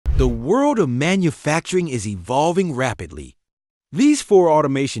The world of manufacturing is evolving rapidly. These four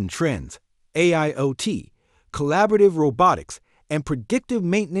automation trends, AIoT, collaborative robotics, and predictive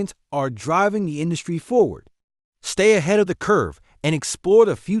maintenance are driving the industry forward. Stay ahead of the curve and explore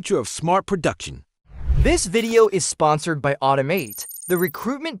the future of smart production. This video is sponsored by Automate, the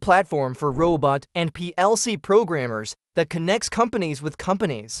recruitment platform for robot and PLC programmers that connects companies with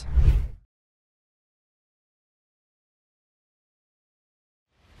companies.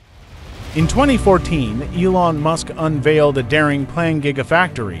 In 2014, Elon Musk unveiled a daring plan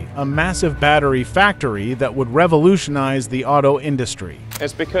Gigafactory, a massive battery factory that would revolutionize the auto industry.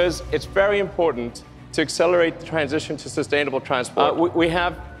 It's because it's very important to accelerate the transition to sustainable transport. We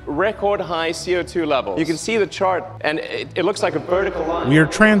have record high CO2 levels. You can see the chart, and it looks like a vertical line. We are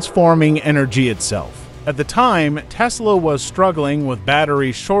transforming energy itself. At the time, Tesla was struggling with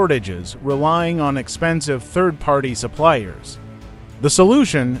battery shortages, relying on expensive third-party suppliers. The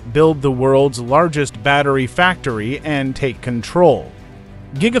solution: build the world's largest battery factory and take control.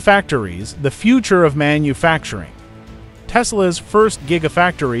 Gigafactories, the future of manufacturing. Tesla's first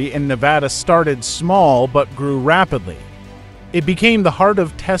Gigafactory in Nevada started small but grew rapidly. It became the heart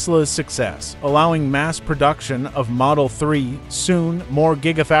of Tesla's success, allowing mass production of Model 3. Soon, more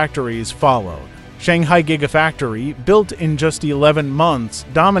Gigafactories followed. Shanghai Gigafactory, built in just 11 months,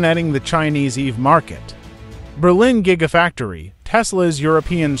 dominating the Chinese EV market. Berlin Gigafactory, Tesla's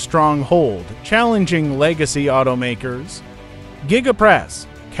European stronghold, challenging legacy automakers. Gigapress,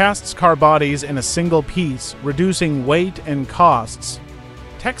 casts car bodies in a single piece, reducing weight and costs.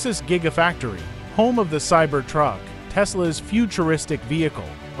 Texas Gigafactory, home of the Cybertruck, Tesla's futuristic vehicle,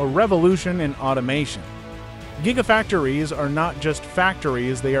 a revolution in automation. Gigafactories are not just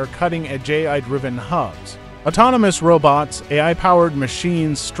factories, they are cutting-edge AI-driven hubs. Autonomous robots, AI-powered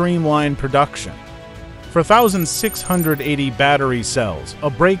machines streamline production. For 1,680 battery cells, a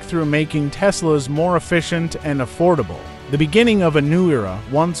breakthrough making Teslas more efficient and affordable. The beginning of a new era,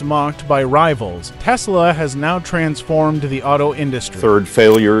 once mocked by rivals, Tesla has now transformed the auto industry. Third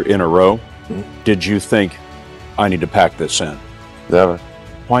failure in a row. Did you think, I need to pack this in? Never.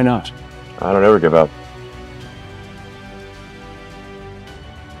 Why not? I don't ever give up.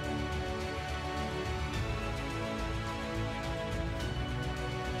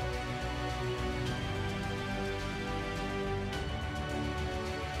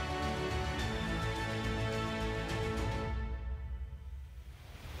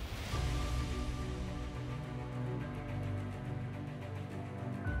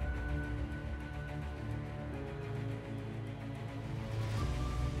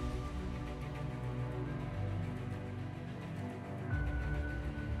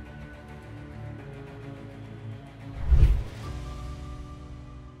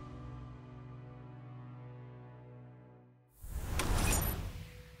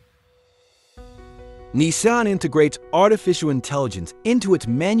 Nissan integrates artificial intelligence into its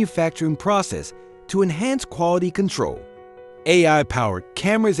manufacturing process to enhance quality control. AI-powered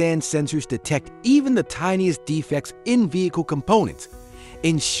cameras and sensors detect even the tiniest defects in vehicle components,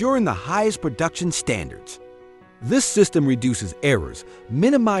 ensuring the highest production standards. This system reduces errors,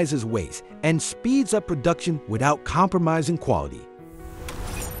 minimizes waste, and speeds up production without compromising quality.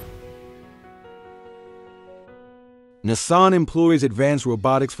 Nissan employs advanced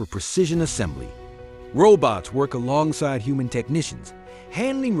robotics for precision assembly. Robots work alongside human technicians,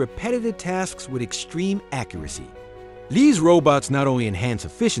 handling repetitive tasks with extreme accuracy. These robots not only enhance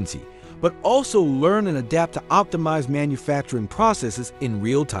efficiency, but also learn and adapt to optimize manufacturing processes in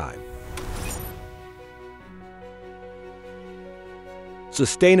real time.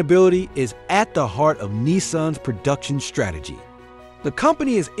 Sustainability is at the heart of Nissan's production strategy. The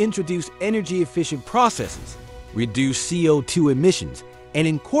company has introduced energy-efficient processes, reduced CO2 emissions, and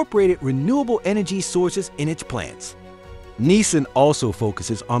incorporated renewable energy sources in its plants. Nissan also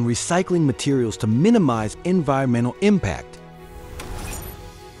focuses on recycling materials to minimize environmental impact.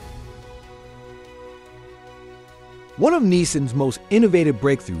 One of Nissan's most innovative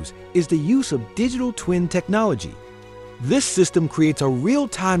breakthroughs is the use of digital twin technology. This system creates a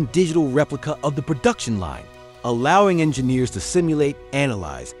real-time digital replica of the production line, allowing engineers to simulate,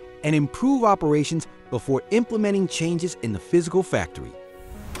 analyze, and improve operations before implementing changes in the physical factory.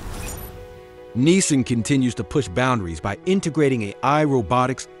 Nissan continues to push boundaries by integrating AI,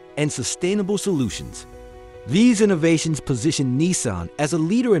 robotics, and sustainable solutions. These innovations position Nissan as a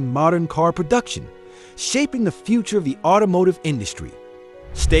leader in modern car production, shaping the future of the automotive industry.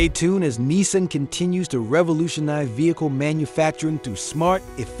 Stay tuned as Nissan continues to revolutionize vehicle manufacturing through smart,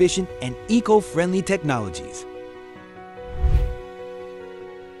 efficient, and eco-friendly technologies.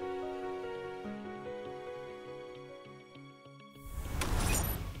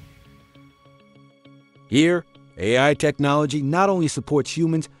 Here, AI technology not only supports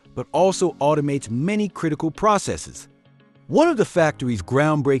humans, but also automates many critical processes. One of the factory's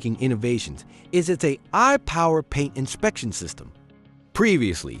groundbreaking innovations is its AI-powered paint inspection system.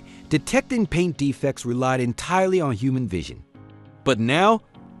 Previously, detecting paint defects relied entirely on human vision. But now,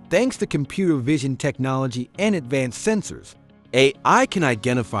 thanks to computer vision technology and advanced sensors, AI can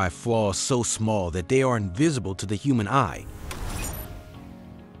identify flaws so small that they are invisible to the human eye.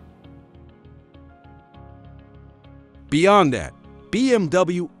 Beyond that,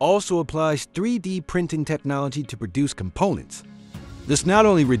 BMW also applies 3D printing technology to produce components. This not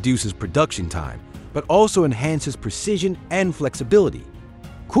only reduces production time, but also enhances precision and flexibility.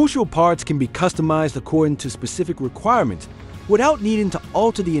 Crucial parts can be customized according to specific requirements without needing to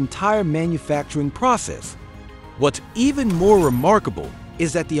alter the entire manufacturing process. What's even more remarkable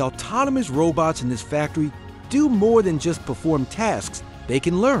is that the autonomous robots in this factory do more than just perform tasks, they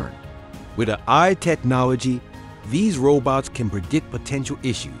can learn. With AI technology, these robots can predict potential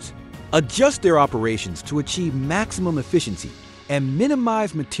issues, adjust their operations to achieve maximum efficiency, and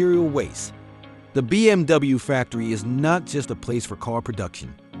minimize material waste. The BMW factory is not just a place for car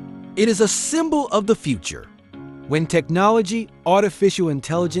production. It is a symbol of the future, when technology, artificial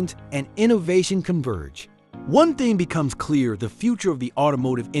intelligence, and innovation converge. One thing becomes clear: the future of the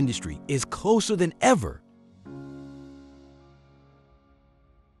automotive industry is closer than ever.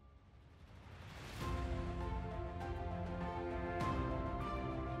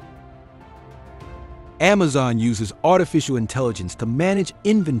 Amazon uses artificial intelligence to manage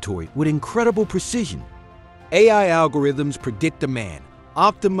inventory with incredible precision. AI algorithms predict demand,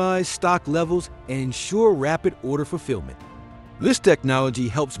 optimize stock levels, and ensure rapid order fulfillment. This technology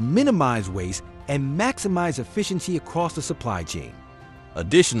helps minimize waste and maximize efficiency across the supply chain.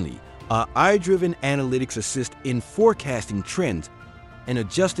 Additionally, AI-driven analytics assist in forecasting trends and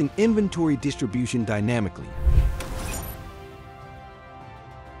adjusting inventory distribution dynamically.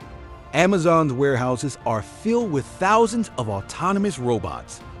 Amazon's warehouses are filled with thousands of autonomous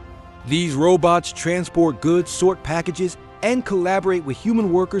robots. These robots transport goods, sort packages, and collaborate with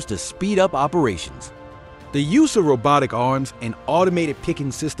human workers to speed up operations. The use of robotic arms and automated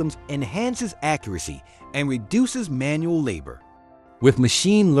picking systems enhances accuracy and reduces manual labor. With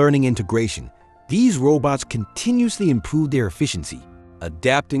machine learning integration, these robots continuously improve their efficiency,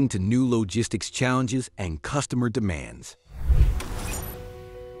 adapting to new logistics challenges and customer demands.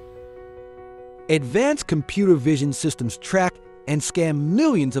 Advanced computer vision systems track and scan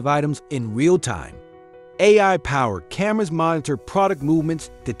millions of items in real time. AI-powered cameras monitor product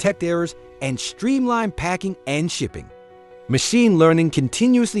movements, detect errors, and streamline packing and shipping. Machine learning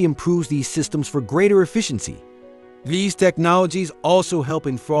continuously improves these systems for greater efficiency. These technologies also help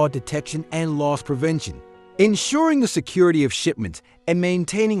in fraud detection and loss prevention, ensuring the security of shipments and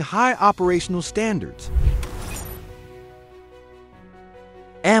maintaining high operational standards.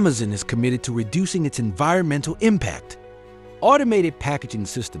 Amazon is committed to reducing its environmental impact. Automated packaging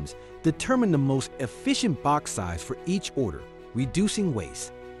systems determine the most efficient box size for each order, reducing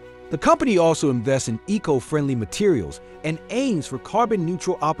waste. The company also invests in eco-friendly materials and aims for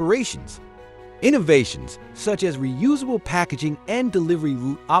carbon-neutral operations. Innovations such as reusable packaging and delivery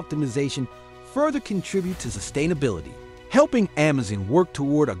route optimization further contribute to sustainability, helping Amazon work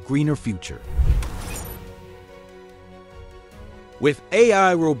toward a greener future. With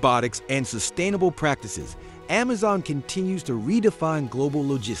AI, robotics, and sustainable practices, Amazon continues to redefine global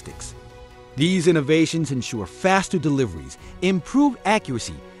logistics. These innovations ensure faster deliveries, improved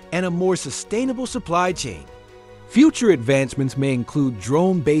accuracy, and a more sustainable supply chain. Future advancements may include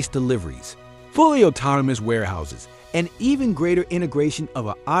drone-based deliveries, fully autonomous warehouses, and even greater integration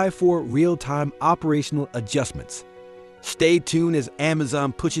of AI for real-time operational adjustments. Stay tuned as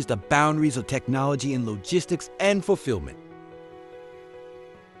Amazon pushes the boundaries of technology in logistics and fulfillment.